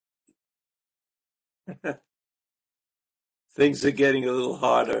Things are getting a little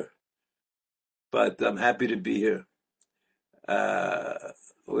harder, but I'm happy to be here.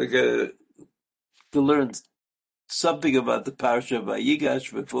 We're going to learn something about the Parsha of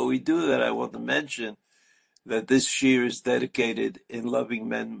Vayigash. Before we do that, I want to mention that this shir is dedicated in loving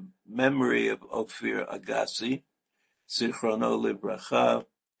memory of Ophir Agassi, Zichrono Livracha,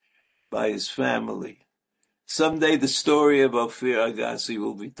 by his family. Someday the story of Ophir Agassi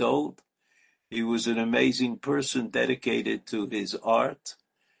will be told. He was an amazing person dedicated to his art,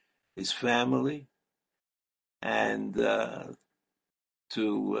 his family, and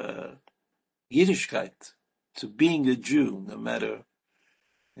to Yiddishkeit, to being a Jew, no matter,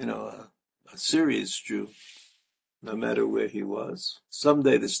 a serious Jew, no matter where he was.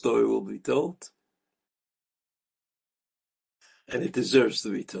 Someday the story will be told, and it deserves to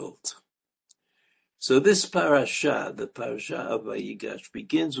be told. So this parasha, the parasha of Vayigash,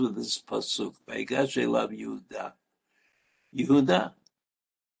 begins with this pasuk, Vayigash elav Yehuda. Yehuda,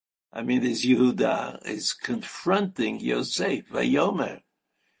 this Yehuda is confronting Yosef, Vayomer,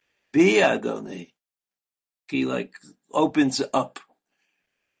 Bi Adoni. He opens up.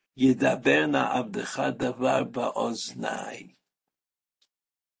 Yedaberna abdecha davar ba'oznai.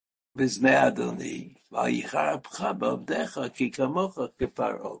 Biznei Adoni. Vayichar apcha ba'abdecha ki kamocha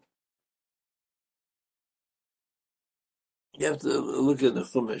keparo. You have to look at the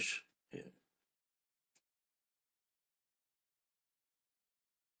Chumash. Yeah.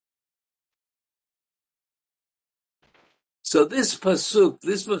 So this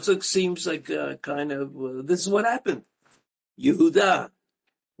pasuk seems like a kind of, this is what happened. Yehuda.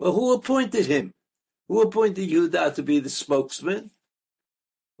 Well, who appointed him? Who appointed Yehuda to be the spokesman?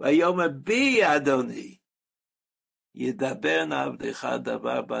 Vayomer Bi Adoni. Yedaberna abdecha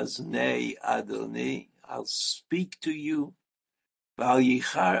davar baznei Adoni. I'll speak to you.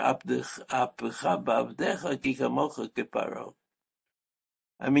 Yehuda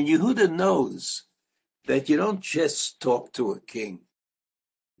knows that you don't just talk to a king.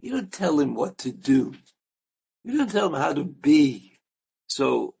 You don't tell him what to do. You don't tell him how to be.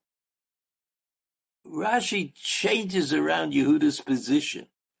 So Rashi changes around Yehuda's position.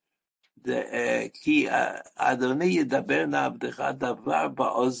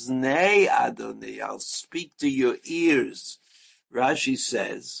 I'll speak to your ears. Rashi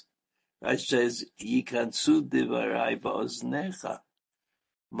says, Yikansu divarai ba'oznecha.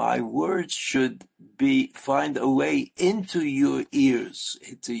 My words should find a way into your ears,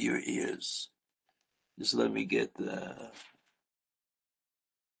 Just let me get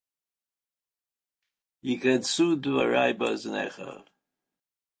Yikansu divarai ba'oznecha.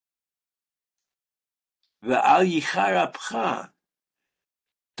 Ve'al yichar apcha.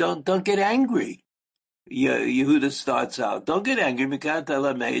 Don't get angry. Yehuda starts out, don't get angry,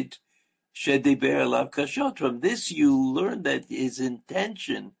 from this you learn that his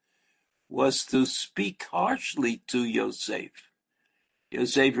intention was to speak harshly to Yosef.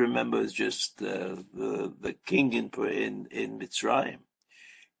 Yosef, remember, is just the king in Mitzrayim.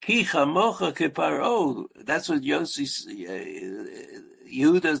 Ki chamocha keparo. That's what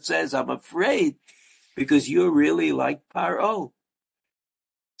Yehuda says, I'm afraid because you're really like Paro.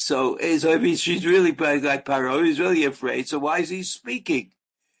 So she's really like Paro. He's really afraid. So why is he speaking?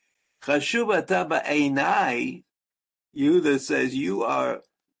 Chashuv ataba einai. Yehuda says, you are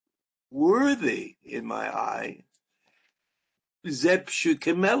worthy in my eye. Zepshu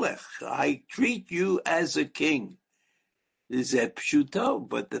kemelech. I treat you as a king. Zepshuto.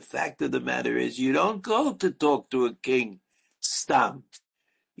 But the fact of the matter is, you don't go to talk to a king stam.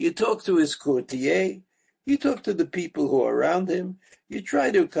 You talk to his courtier. You talk to the people who are around him. You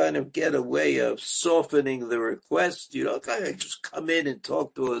try to kind of get a way of softening the request. You don't kind of just come in and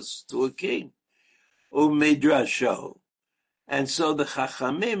talk to a king. Umidrasho. And so the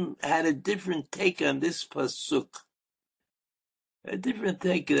Chachamim had a different take on this pasuk. A different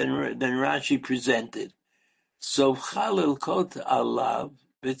take than Rashi presented. So Chalil kot alav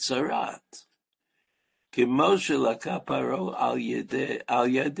b'tzarat. Kimoshe lakaparo al yadi. Al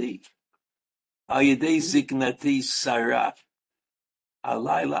yadi ziknati sarah.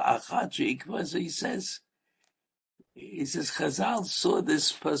 Alayla achachi, because he says, Chazal saw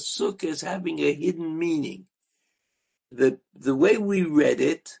this pasuk as having a hidden meaning. The way we read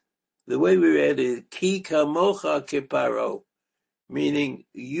it, ki kamocha keparo, meaning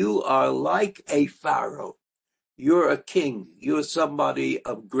you are like a pharaoh. You're a king. You're somebody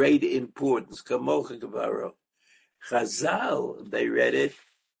of great importance. Kamocha keparo. Chazal, they read it,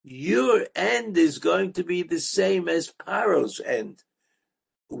 your end is going to be the same as Paro's end.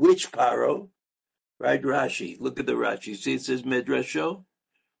 Which Paro? Right, Rashi. Look at the Rashi. See, it says Midrasho.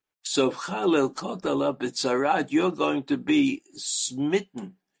 So Chalel Kotala B'Tzarat, you're going to be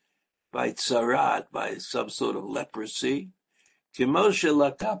smitten by tzarat, by some sort of leprosy. Kimoshe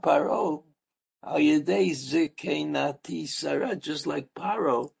Lakaparo, Al Yedei Zikenati Sarat, just like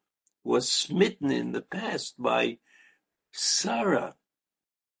Paro was smitten in the past by Sarah,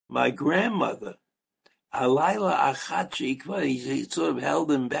 my grandmother. Alayla Achachi, he sort of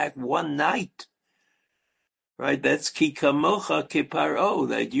held him back one night. Right, that's kikamocha kiparo.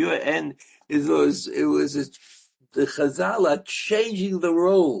 That you and it was the Chazal changing the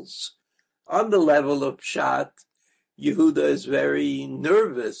roles on the level of pshat. Yehuda is very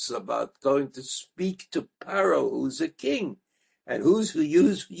nervous about going to speak to Paro, who's a king, and who's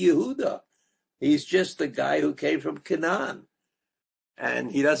Yehuda. He's just the guy who came from Canaan,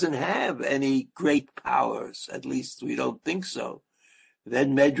 and he doesn't have any great powers. At least we don't think so.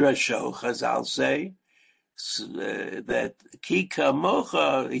 Then Medrasho Chazal say that Kika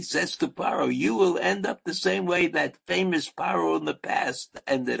Mocha, he says to Paro, you will end up the same way that famous Paro in the past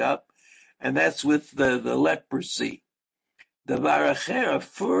ended up, and that's with the leprosy. The Varacher, a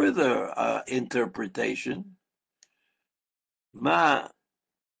further interpretation, Ma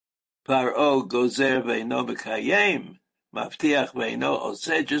Paro gozer ve'ino mekayem, maftiach ve'ino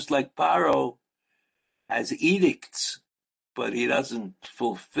oseh, just like Paro has edicts, but he doesn't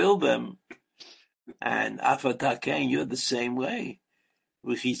fulfill them, and Afataken, you're the same way.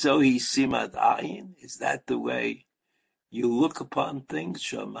 V'chizohi simat ayin, is that the way you look upon things?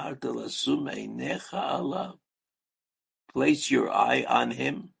 Shamarta lasum einecha alav, place your eye on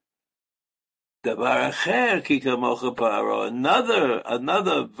him. Davar acher ki kamocha paro,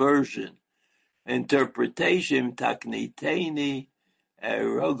 another version, interpretation, takniteni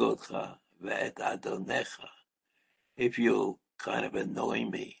erogotcha ve'et adonecha. If you'll kind of annoy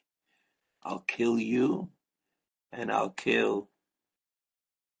me, I'll kill you and I'll kill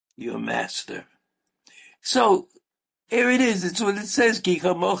your master. So here it is. It's what it says, Ki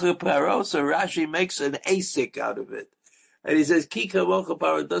kamocha paro. So Rashi makes an asik out of it. And he says, Ki kamocha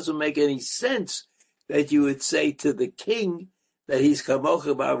paro, doesn't make any sense that you would say to the king that he's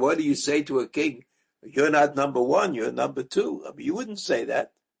kamocha paro. What do you say to a king? You're not number one, you're number two. I mean, you wouldn't say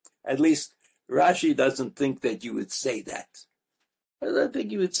that. At least Rashi doesn't think that you would say that. I don't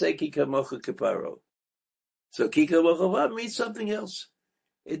think you would say Ki kamocha paro. So Ki kamocha paro means something else.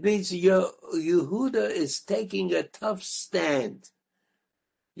 It means Yehuda is taking a tough stand.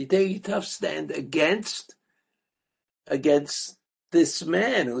 You're taking a tough stand against this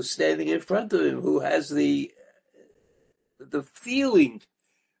man who's standing in front of him, who has the feeling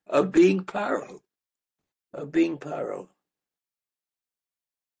of being Paro,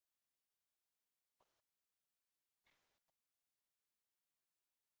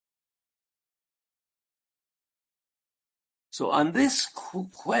 So on this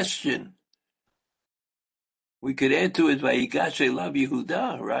question, we could add to it, Vayigash Elav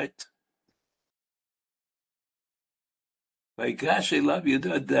Yehuda, right? Vayigash Elav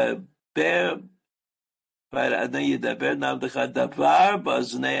Yehuda, Daber Adonai Yedaber Navdecha Davar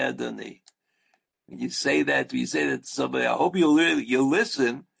Baznei Adonai. You say that to somebody, I hope you'll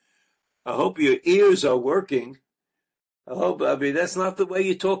listen. I hope your ears are working. That's not the way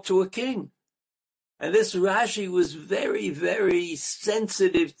you talk to a king. And this Rashi was very, very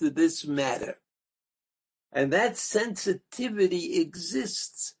sensitive to this matter. And that sensitivity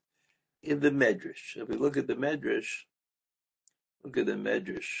exists in the Medrash. If we look at the Medrash,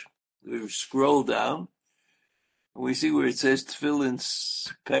 we scroll down, and we see where it says Tefillin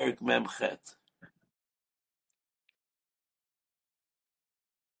Perek Memchet.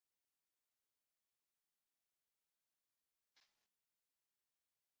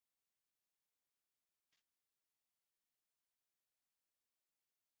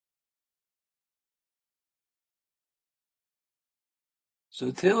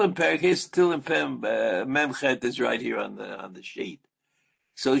 So Tefillin Memchet is right here on the sheet.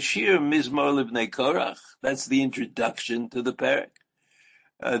 So Shir Mizmor Libnei Korach, that's the introduction to the Perek.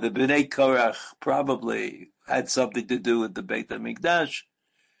 The Bnei Korach probably had something to do with the Beit HaMikdash,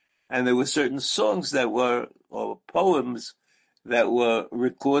 and there were certain songs or poems that were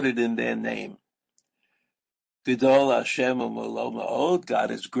recorded in their name. Gidol Hashem U'Molo Ma'od,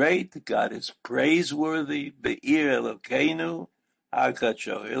 God is great, God is praiseworthy, Be'ir Elokeinu,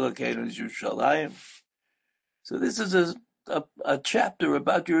 HaKadosh Elokeinu is Yerushalayim. So this is a chapter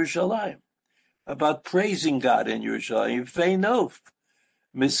about Yerushalayim, about praising God in Yerushalayim. Feinof,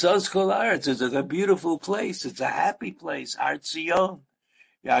 Misaz Kol Haaretz, it's a beautiful place, it's a happy place, Har Tzion,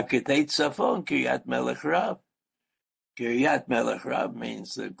 Yaketei Tzafon, Kiryat Melech Rav. Kiryat Melech Rav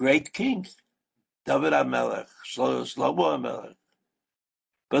means the great king, David HaMelech, Shlomo HaMelech.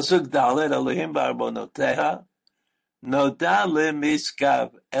 Pasuk Dalet, Elohim ba'armonoteha, noda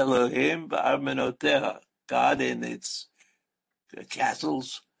lemiskav, Elohim ba'armonoteha. God in its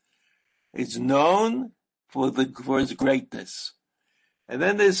castles is known for his greatness. And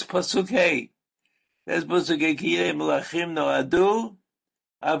then there's Pasuk Hey. There's Pasuk Hey, Kiyeh Melachim Noadu,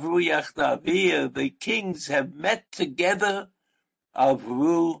 Avru Yachtav. Here, the kings have met together,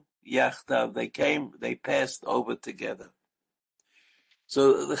 Avru Yachtav. They passed over together.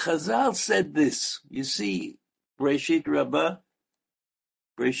 So the Chazal said this. You see, Breshit Rabbah,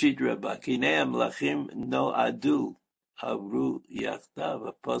 Kinei Amlachim Noadu, Avru Yachtav,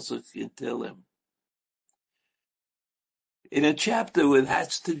 a pasuk in Tehillim. In a chapter that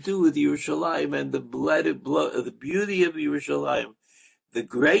has to do with Yerushalayim and the beauty of Yerushalayim, the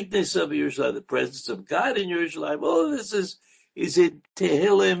greatness of Yerushalayim, the presence of God in Yerushalayim, all of this is in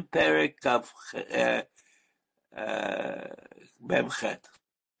Tehillim Perek Kaf Memchet.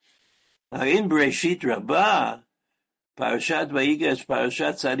 Now in Breshit Rabbah, Parashat Vayigash,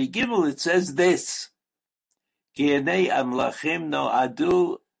 Parashat Tzadi Gimel, it says this: Ki hinei amlachim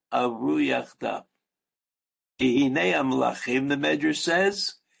no'adu avru yachdav. Ki hinei amlachim, the Medrash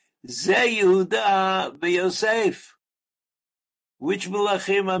says, Ze Yehuda v'Yosef. Which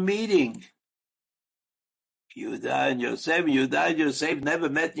malachim are meeting? Yehuda and Yosef. Yehuda and Yosef never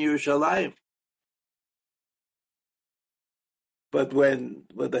met in Yerushalayim. But when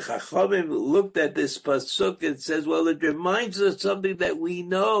the Chachamim looked at this pasuk, it says, well, it reminds us of something that we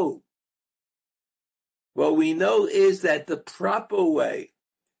know. What we know is that the proper way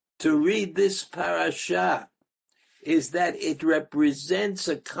to read this parasha is that it represents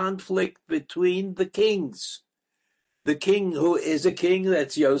a conflict between the kings. The king who is a king,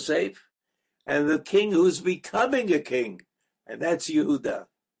 that's Yosef, and the king who's becoming a king, and that's Yehuda.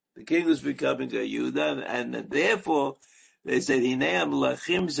 The king who's becoming a Yehuda, and therefore they said, Hinei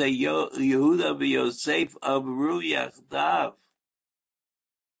Amlachim ze Yehuda v'Yosef avru yachdav.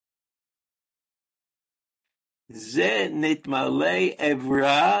 Ze nitmalei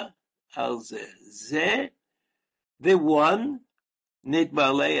evra al ze. Ze, the one,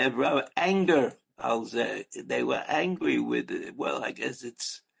 nitmalei evra, anger al ze. They were angry with it. Well, I guess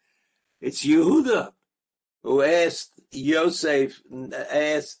it's Yehuda who asked Yosef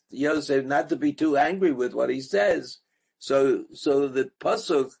not to be too angry with what he says. So the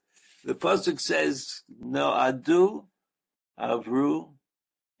pasuk says, no adu avru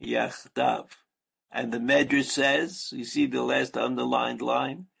yachdav. And the Medrash says, you see the last underlined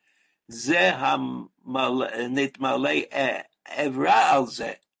line, Ze nitmalei evra al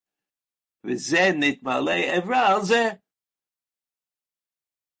ze. V'ze nitmalei evra al ze.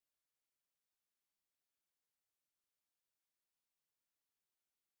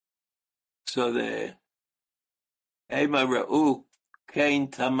 So the Ema Ra'u Kain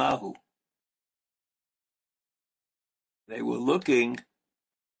Tamahu. They were looking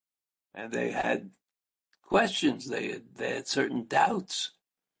and they had questions. They had certain doubts.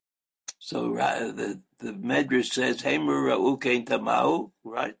 So the Medrash says, Ema Ra'u Kain Tamahu,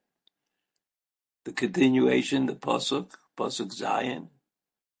 right? The continuation, the Pasuk Zion.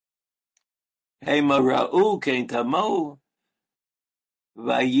 Ema Ra'u Kain Tamahu,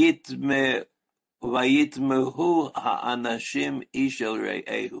 Vayitmehu ha'anashim ishel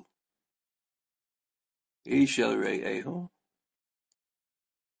re'ehu. Ishel re'ehu.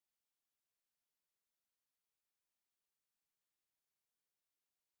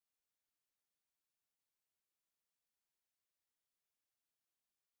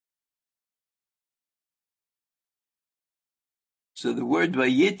 So the word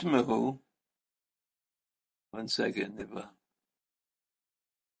vayitmehu, one second,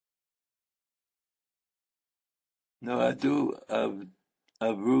 no adu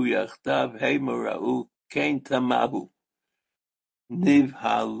avru yachtav hema ra'u kain tamahu.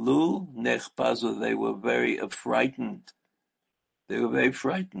 Nivhalu nechpazu, they were very frightened. They were very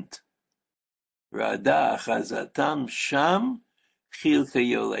frightened. Rada achazatam sham chilka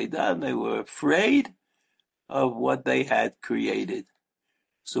yoledan, they were afraid of what they had created.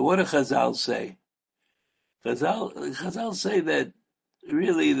 So what do Chazal say? Chazal say that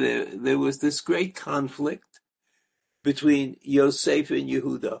really there was this great conflict between Yosef and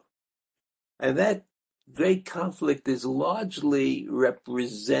Yehuda. And that great conflict is largely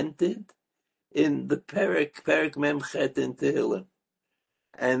represented in the Perek Memchet in Tehillim.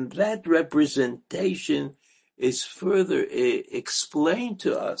 And that representation is further explained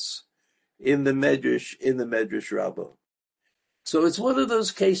to us in the Medrash Rabbah. So it's one of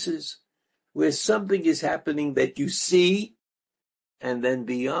those cases where something is happening that you see, and then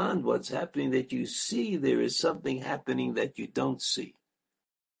beyond what's happening that you see, there is something happening that you don't see.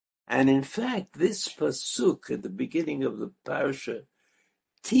 And in fact, this pasuk at the beginning of the parasha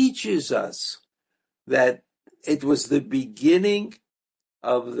teaches us that it was the beginning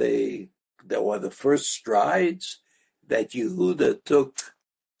of the first strides that Yehuda took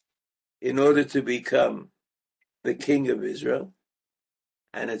in order to become the king of Israel.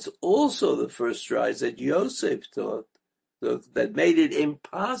 And it's also the first strides that Yosef took that made it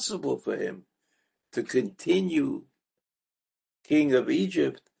impossible for him to continue king of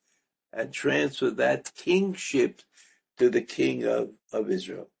Egypt and transfer that kingship to the king of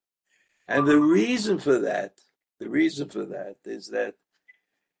Israel. And the reason for that is that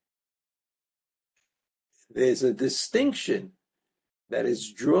there's a distinction that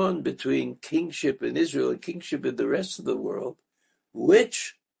is drawn between kingship in Israel and kingship in the rest of the world,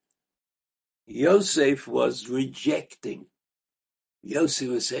 which Yosef was rejecting. Yosef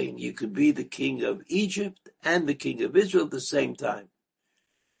was saying you could be the king of Egypt and the king of Israel at the same time.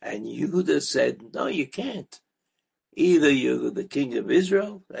 And Yehuda said, no, you can't. Either you're the king of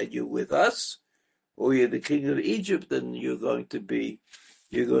Israel and you're with us, or you're the king of Egypt and you're going to be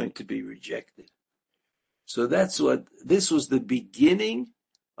rejected. So this was the beginning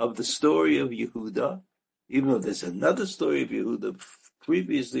of the story of Yehuda, even though there's another story of Yehuda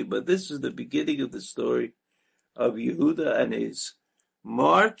previously, but this is the beginning of the story of Yehuda and his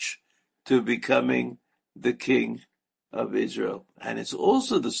march to becoming the king of Israel. And it's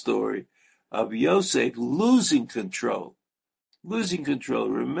also the story of Yosef losing control.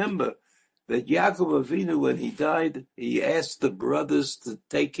 Remember that Yaakov Avinu, when he died, he asked the brothers to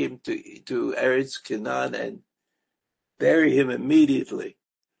take him to Eretz Canaan and bury him immediately.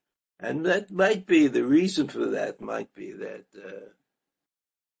 And that might be the reason for that,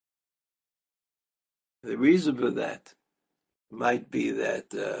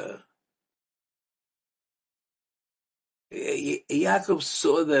 Yaakov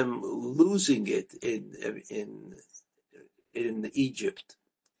saw them losing it in Egypt,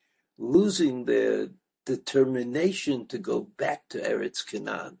 losing their determination to go back to Eretz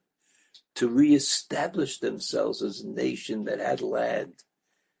Canaan, to reestablish themselves as a nation that had land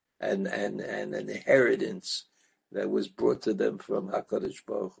and an inheritance that was brought to them from HaKadosh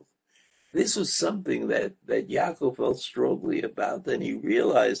Baruch Hu. This was something that Yaakov felt strongly about, and he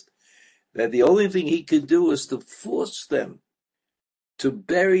realized that the only thing he could do was to force them to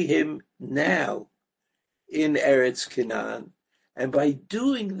bury him now in Eretz Canaan, and by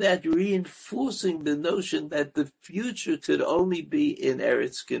doing that, reinforcing the notion that the future could only be in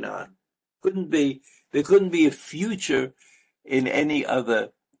Eretz Canaan. There couldn't be a future in any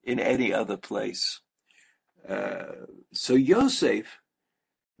other place. So Yosef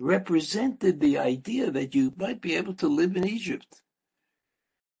represented the idea that you might be able to live in Egypt.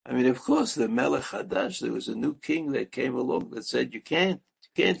 I mean, of course, the Melech Hadash, there was a new king that came along that said you can't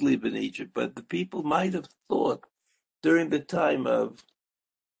live in Egypt, but the people might have thought during the time of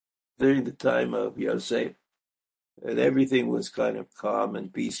Yosef, and everything was kind of calm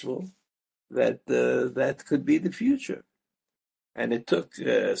and peaceful, that could be the future. And it took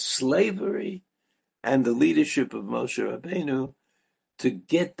slavery and the leadership of Moshe Rabbeinu to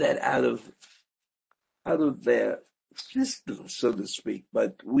get that out of their system, so to speak.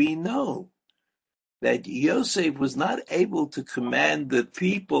 But we know that Yosef was not able to command the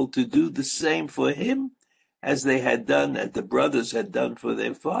people to do the same for him as the brothers had done for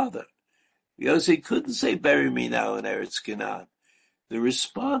their father. Yosef couldn't say, bury me now in Eretz Canaan. The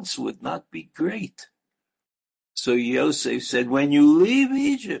response would not be great. So Yosef said, when you leave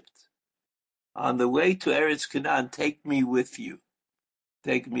Egypt, on the way to Eretz Canaan, take me with you.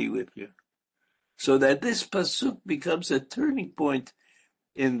 So that this pasuk becomes a turning point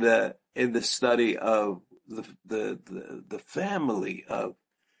in the study of the family of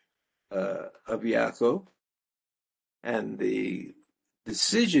Yaakov, and the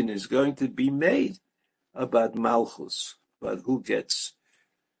decision is going to be made about Malchus, about who gets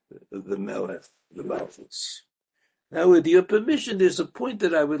the Malchus. Now, with your permission, there's a point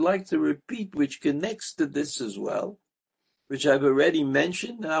that I would like to repeat, which connects to this as well, which I've already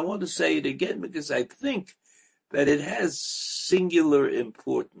mentioned, and I want to say it again because I think that it has singular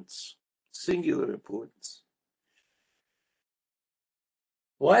importance.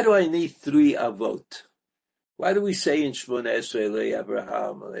 Why do I need 3 avot? Why do we say in Shmoneh Esrei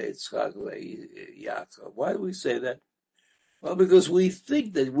Abraham, Yitzchak, Yaakov? Why do we say that? Well, because we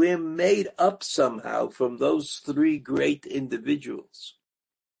think that we're made up somehow from those 3 great individuals.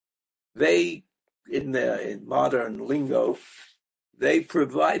 They, in modern lingo, they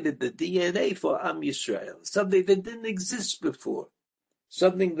provided the DNA for Am Yisrael, something that didn't exist before,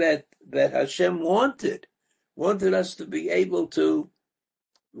 something that Hashem wanted us to be able to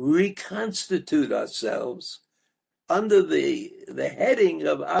reconstitute ourselves under the heading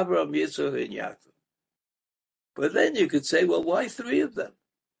of Abraham, Yitzchak, and Yaakov. But then you could say, well, why three of them?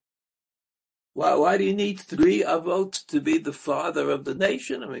 Why do you need three avot to be the father of the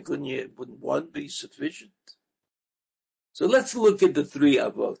nation? I mean, wouldn't one be sufficient? So let's look at the three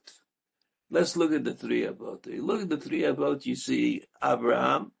avot. Let's look at the three avot. You look at the three avot, you see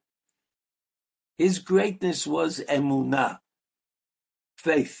Abraham. His greatness was emunah,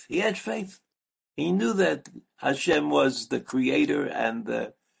 faith. He had faith. He knew that Hashem was the creator and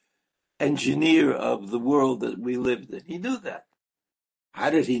the engineer of the world that we lived in. He knew that. How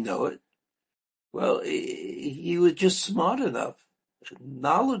did he know it? Well, he was just smart enough,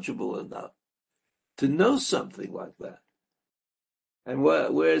 knowledgeable enough to know something like that. And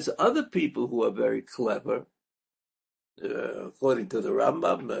whereas other people who are very clever, according to the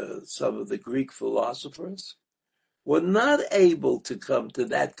Rambam, some of the Greek philosophers, were not able to come to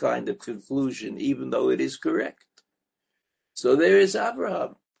that kind of conclusion, even though it is correct. So there is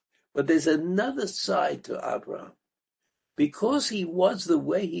Abraham. But there's another side to Abraham. Because he was the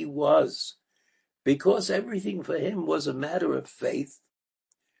way he was, because everything for him was a matter of faith,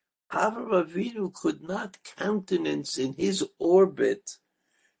 Avraham Avinu could not countenance in his orbit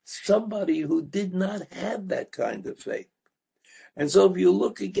somebody who did not have that kind of faith. And so if you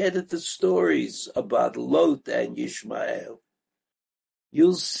look again at the stories about Lot and Yishmael,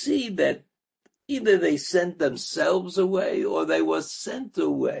 you'll see that either they sent themselves away or they were sent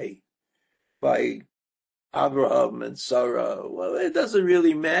away by Abraham and Sarah. Well, it doesn't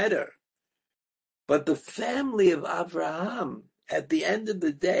really matter. But the family of Abraham, at the end of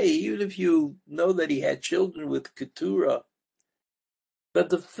the day, even if you know that he had children with Keturah, but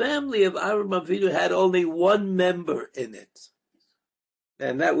the family of Avraham Avinu had only one member in it,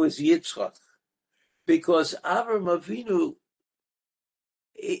 and that was Yitzchak, because Avraham Avinu,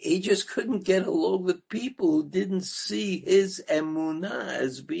 he just couldn't get along with people who didn't see his emunah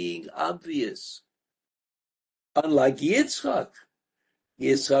as being obvious. Unlike Yitzchak,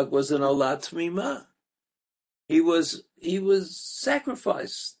 Yitzchak was an olat tmimah. He was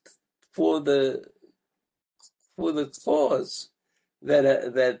sacrificed for the cause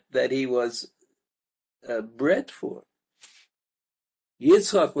that he was bred for.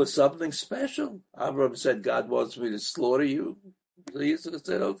 Yitzchak was something special. Abraham said, "God wants me to slaughter you." So Yitzchak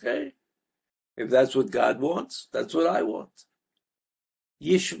said, "Okay, if that's what God wants, that's what I want."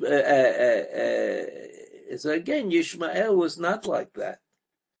 So again, Yishmael was not like that.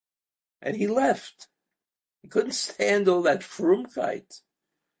 And he left. He couldn't stand all that frumkeit,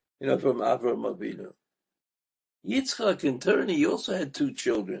 from Avraham Avinu. Yitzchak, in turn, he also had two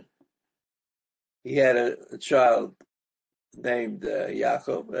children. He had a child named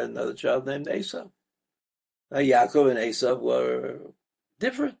Yaakov and another child named Esav. Now, Yaakov and Esav were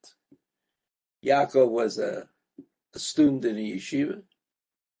different. Yaakov was a student in a yeshiva,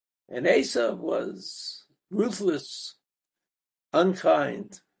 and Esav was ruthless,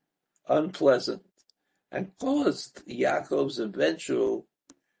 unkind, unpleasant, and caused Yaakov's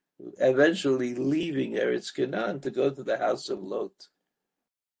eventually leaving Eretz Canaan to go to the house of Lot.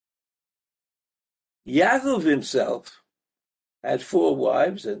 Yaakov himself had 4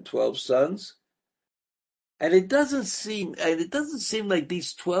 wives and 12 sons, and it doesn't seem like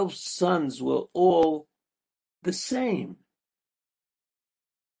these 12 sons were all the same.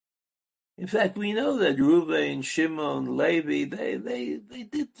 In fact, we know that Reuven, Shimon, Levi, they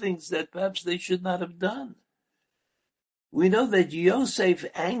did things that perhaps they should not have done. We know that Yosef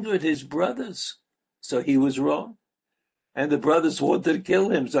angered his brothers, so he was wrong. And the brothers wanted to kill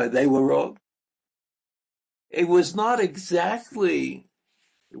him, so they were wrong. It was not exactly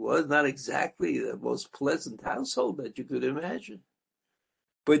the most pleasant household that you could imagine.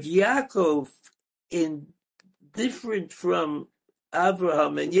 But Yaakov, different from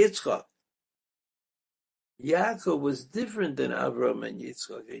Abraham and Yitzchak, Yaakov was different than Abraham and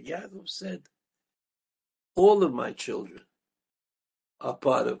Yitzchak. And Yaakov said, all of my children are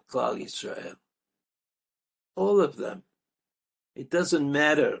part of Klal Yisrael. All of them. It doesn't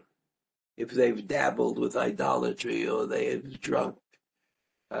matter if they've dabbled with idolatry or they have drunk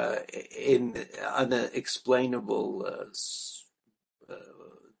in unexplainable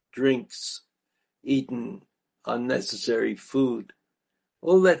drinks, eaten unnecessary food.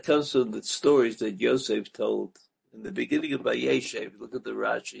 All that comes from the stories that Yosef told in the beginning of Vayeshev. Look at the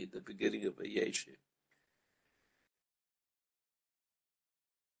Rashi at the beginning of Vayeshev.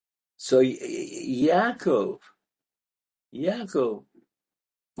 So Yaakov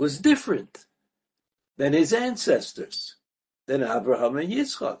was different than his ancestors, than Abraham and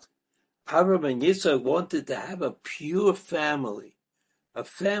Yitzchak. Abraham and Yitzchak wanted to have a pure family, a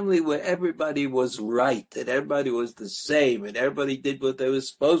family where everybody was right and everybody was the same and everybody did what they were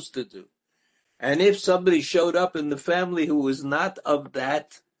supposed to do. And if somebody showed up in the family who was not of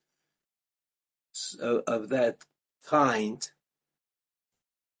that kind,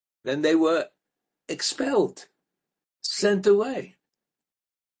 then they were expelled, sent away.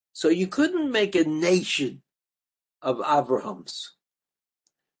 So you couldn't make a nation of Abrahams.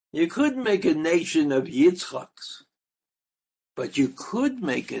 You couldn't make a nation of Yitzchaks, but you could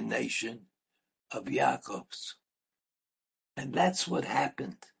make a nation of Yaakovs. And that's what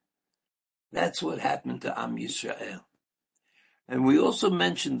happened. That's what happened to Am Yisrael. And we also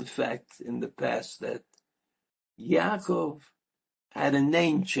mentioned the fact in the past that Yaakov had a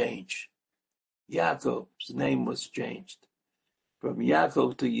name change. Yaakov's name was changed from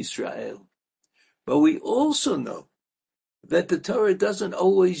Yaakov to Yisrael. But we also know that the Torah doesn't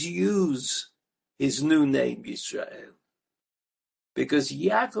always use his new name, Yisrael. Because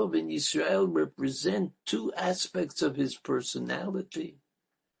Yaakov and Yisrael represent two aspects of his personality.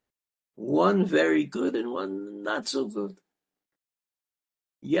 One very good and one not so good.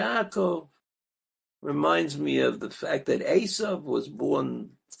 Yaakov reminds me of the fact that Esav was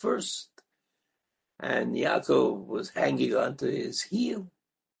born first, and Yaakov was hanging onto his heel.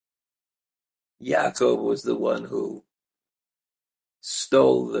 Yaakov was the one who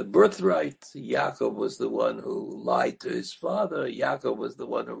stole the birthright. Yaakov was the one who lied to his father. Yaakov was the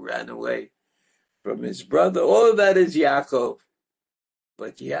one who ran away from his brother. All of that is Yaakov.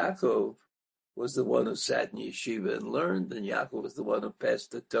 But Yaakov was the one who sat in yeshiva and learned, and Yaakov was the one who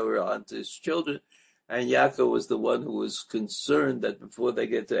passed the Torah on to his children, and Yaakov was the one who was concerned that before they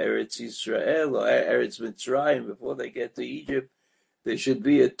get to Eretz Yisrael or Eretz Mitzrayim, before they get to Egypt, there should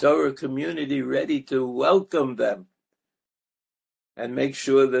be a Torah community ready to welcome them and make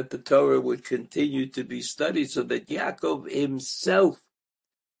sure that the Torah would continue to be studied, so that Yaakov himself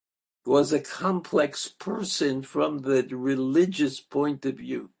was a complex person from the religious point of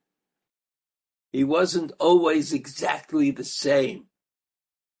view. He wasn't always exactly the same.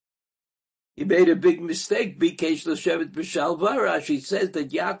 He made a big mistake. Bikesh L'Shevet B'Shalva. Rashi says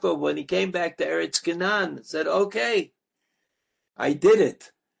that Yaakov, when he came back to Eretz Canaan, said, okay, I did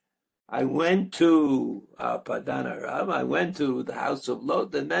it. I went to Padan Aram, I went to the house of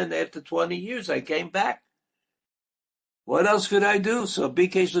Lot, and then after 20 years I came back. What else could I do? So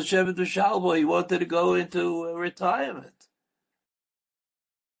Bikesh L'Shevet B'Shalva, he wanted to go into retirement.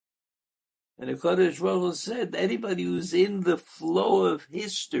 And the Kodesh Baruch Hu said, anybody who's in the flow of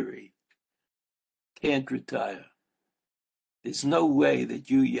history can't retire. There's no way that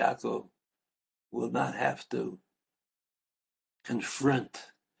you, Yaakov, will not have to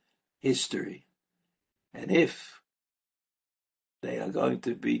confront history. And if they are going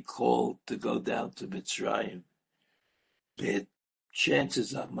to be called to go down to Mitzrayim, their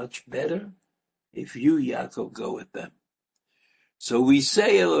chances are much better if you, Yaakov, go with them. So we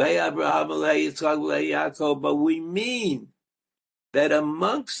say Elohei Abraham, Elohei Yitzchak, Elohei Yaakov, but we mean that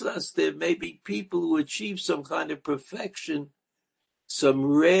amongst us there may be people who achieve some kind of perfection, some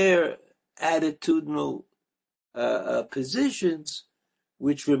rare attitudinal positions,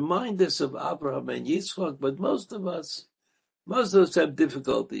 which remind us of Abraham and Yitzchak, but most of us have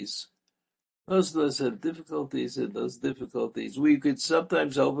difficulties. Most of us have difficulties, and those difficulties we could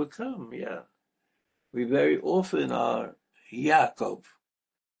sometimes overcome, yeah. We very often are Yaakov,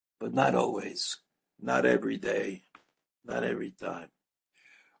 but not always, not every day, not every time.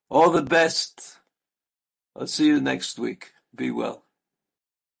 All the best. I'll see you next week. Be well.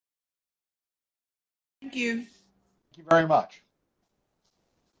 Thank you. Thank you very much.